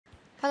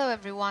Hello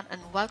everyone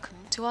and welcome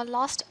to our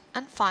last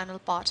and final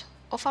part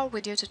of our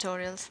video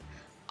tutorials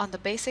on the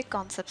basic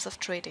concepts of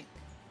trading.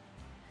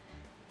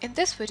 In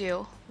this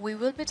video, we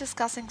will be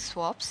discussing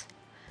swaps,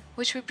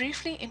 which we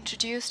briefly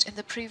introduced in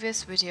the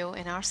previous video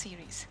in our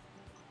series.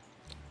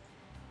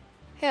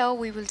 Here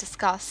we will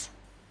discuss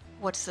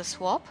what is a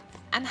swap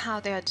and how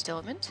they are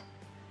determined,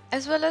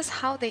 as well as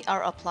how they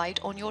are applied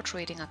on your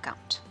trading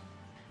account.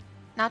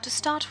 Now to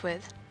start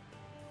with,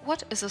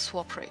 what is a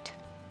swap rate?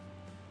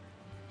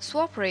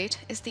 Swap rate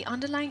is the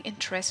underlying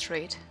interest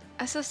rate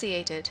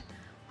associated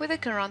with the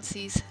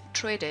currencies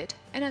traded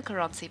in a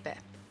currency pair.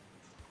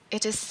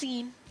 It is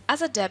seen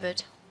as a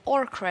debit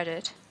or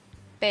credit,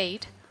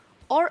 paid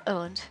or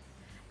earned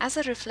as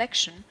a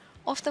reflection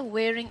of the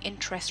varying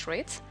interest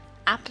rates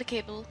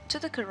applicable to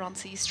the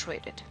currencies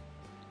traded.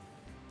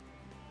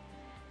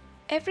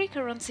 Every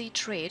currency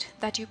trade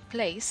that you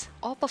place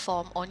or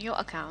perform on your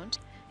account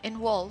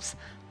involves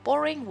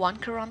borrowing one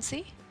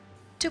currency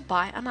to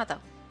buy another.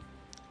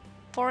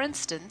 For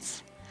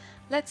instance,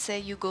 let's say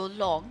you go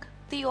long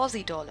the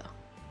Aussie dollar.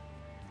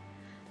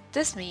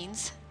 This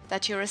means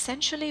that you're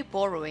essentially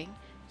borrowing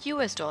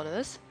US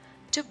dollars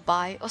to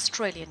buy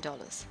Australian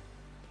dollars.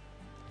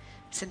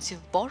 Since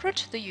you've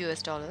borrowed the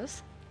US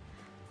dollars,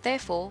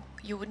 therefore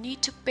you would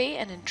need to pay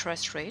an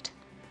interest rate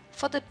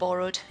for the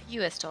borrowed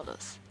US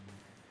dollars.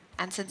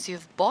 And since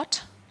you've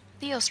bought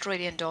the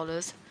Australian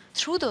dollars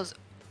through those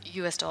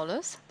US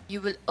dollars,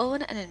 you will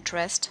earn an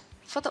interest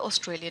for the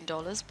Australian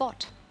dollars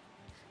bought.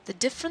 The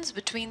difference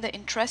between the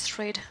interest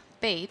rate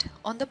paid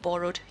on the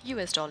borrowed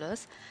US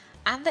dollars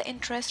and the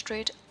interest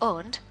rate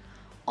earned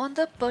on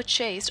the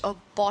purchased or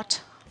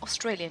bought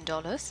Australian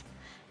dollars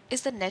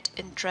is the net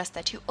interest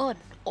that you earn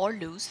or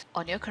lose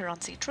on your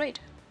currency trade.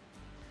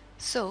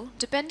 So,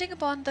 depending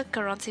upon the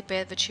currency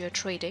pair which you are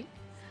trading,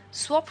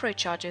 swap rate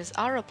charges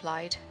are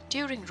applied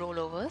during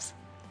rollovers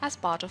as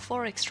part of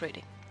Forex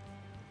trading.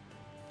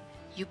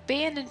 You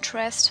pay an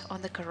interest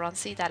on the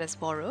currency that is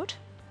borrowed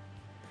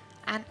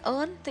and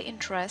earn the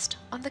interest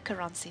on the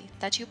currency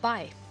that you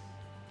buy.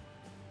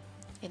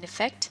 In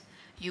effect,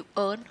 you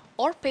earn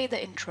or pay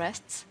the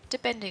interests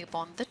depending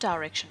upon the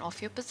direction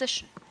of your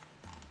position.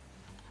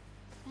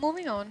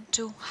 Moving on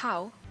to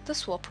how the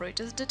swap rate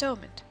is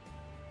determined.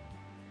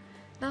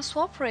 Now,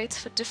 swap rates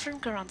for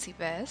different currency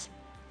pairs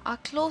are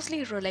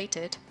closely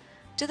related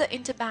to the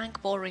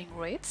interbank borrowing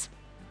rates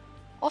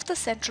of the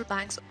central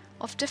banks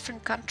of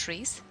different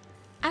countries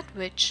at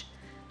which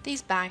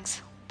these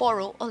banks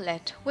borrow or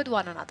lend with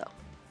one another.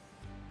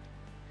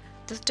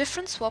 The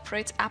different swap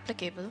rates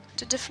applicable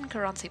to different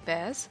currency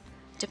pairs,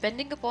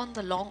 depending upon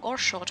the long or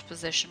short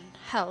position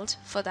held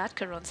for that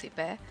currency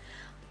pair,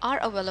 are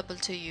available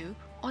to you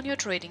on your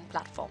trading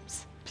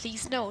platforms.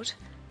 Please note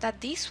that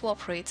these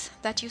swap rates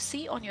that you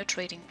see on your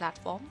trading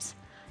platforms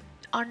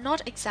are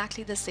not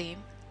exactly the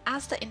same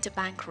as the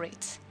interbank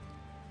rates.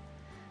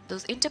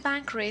 Those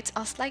interbank rates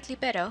are slightly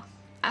better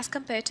as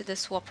compared to the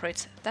swap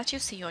rates that you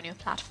see on your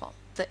platform.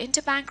 The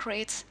interbank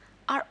rates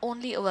are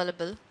only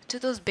available to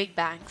those big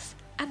banks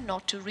and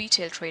not to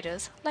retail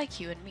traders like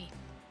you and me.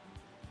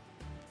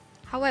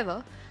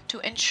 However, to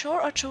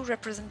ensure a true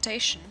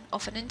representation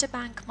of an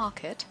interbank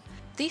market,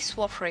 these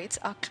swap rates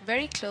are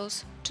very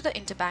close to the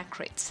interbank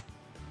rates.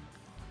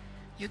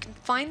 You can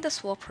find the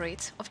swap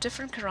rates of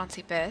different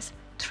currency pairs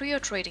through your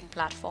trading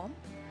platform,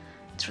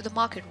 through the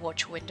Market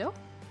Watch window.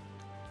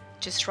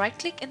 Just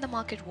right-click in the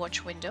Market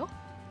Watch window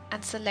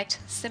and select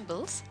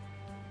Symbols.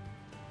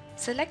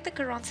 Select the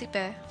currency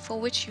pair for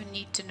which you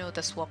need to know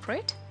the swap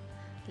rate,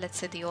 let's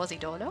say the Aussie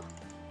dollar,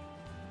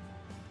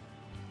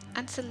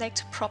 and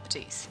select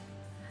Properties.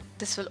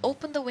 This will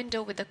open the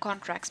window with the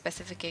contract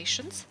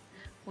specifications,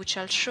 which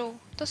shall show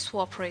the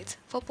swap rates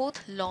for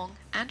both long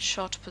and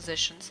short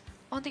positions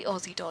on the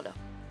Aussie dollar.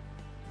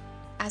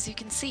 As you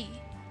can see,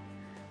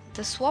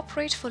 the swap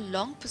rate for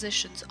long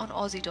positions on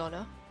Aussie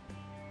dollar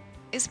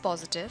is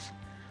positive,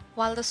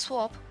 while the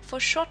swap for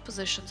short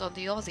positions on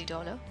the Aussie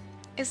dollar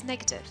is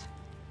negative.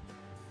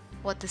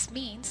 What this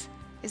means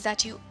is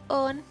that you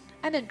earn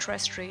an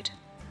interest rate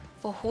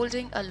for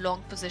holding a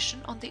long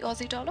position on the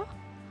Aussie dollar,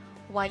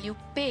 while you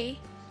pay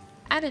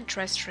an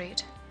interest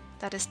rate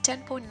that is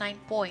 10.9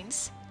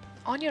 points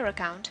on your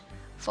account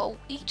for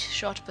each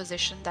short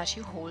position that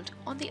you hold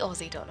on the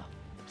Aussie dollar,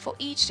 for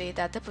each day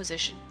that the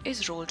position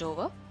is rolled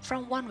over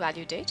from one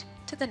value date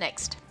to the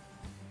next.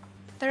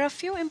 There are a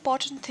few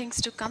important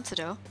things to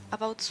consider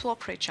about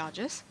swap rate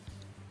charges.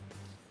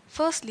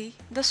 Firstly,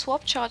 the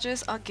swap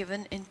charges are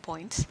given in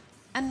points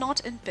and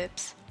not in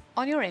pips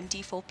on your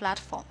MT4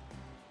 platform.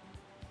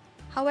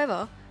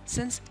 However,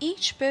 since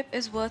each pip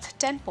is worth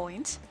 10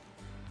 points,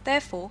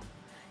 therefore,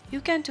 you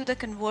can do the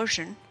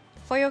conversion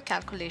for your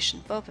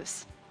calculation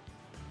purpose.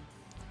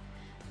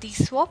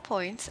 These swap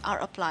points are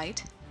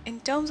applied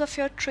in terms of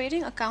your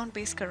trading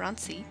account-based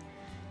currency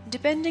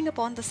depending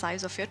upon the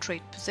size of your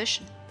trade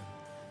position.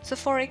 So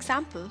for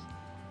example,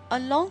 a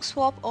long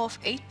swap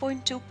of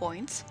 8.2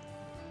 points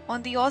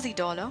on the Aussie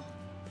dollar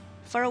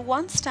for a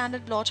one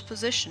standard lot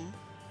position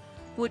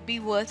would be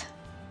worth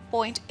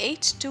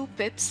 0.82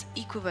 pips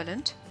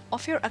equivalent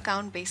of your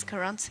account-based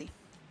currency.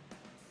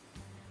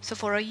 So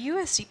for a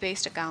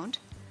USD-based account,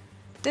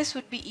 this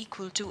would be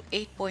equal to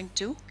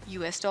 8.2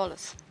 US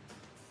dollars.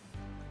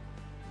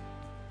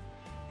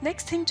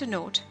 Next thing to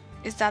note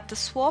is that the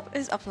swap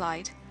is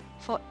applied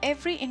for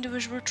every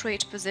individual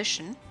trade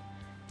position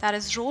that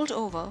is rolled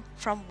over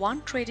from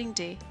one trading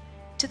day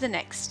to the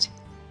next.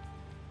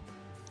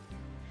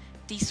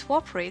 These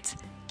swap rates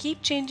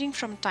keep changing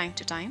from time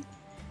to time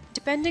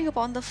depending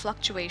upon the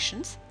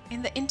fluctuations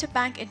in the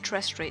interbank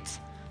interest rates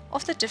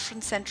of the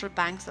different central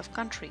banks of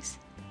countries.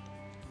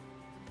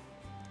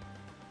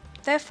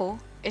 Therefore,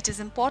 it is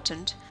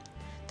important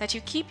that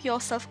you keep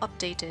yourself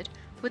updated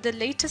with the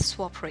latest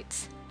swap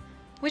rates,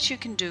 which you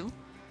can do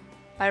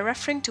by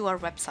referring to our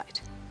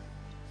website.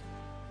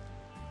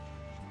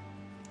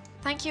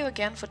 Thank you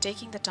again for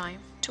taking the time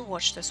to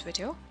watch this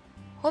video.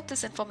 Hope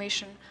this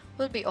information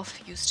will be of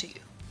use to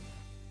you.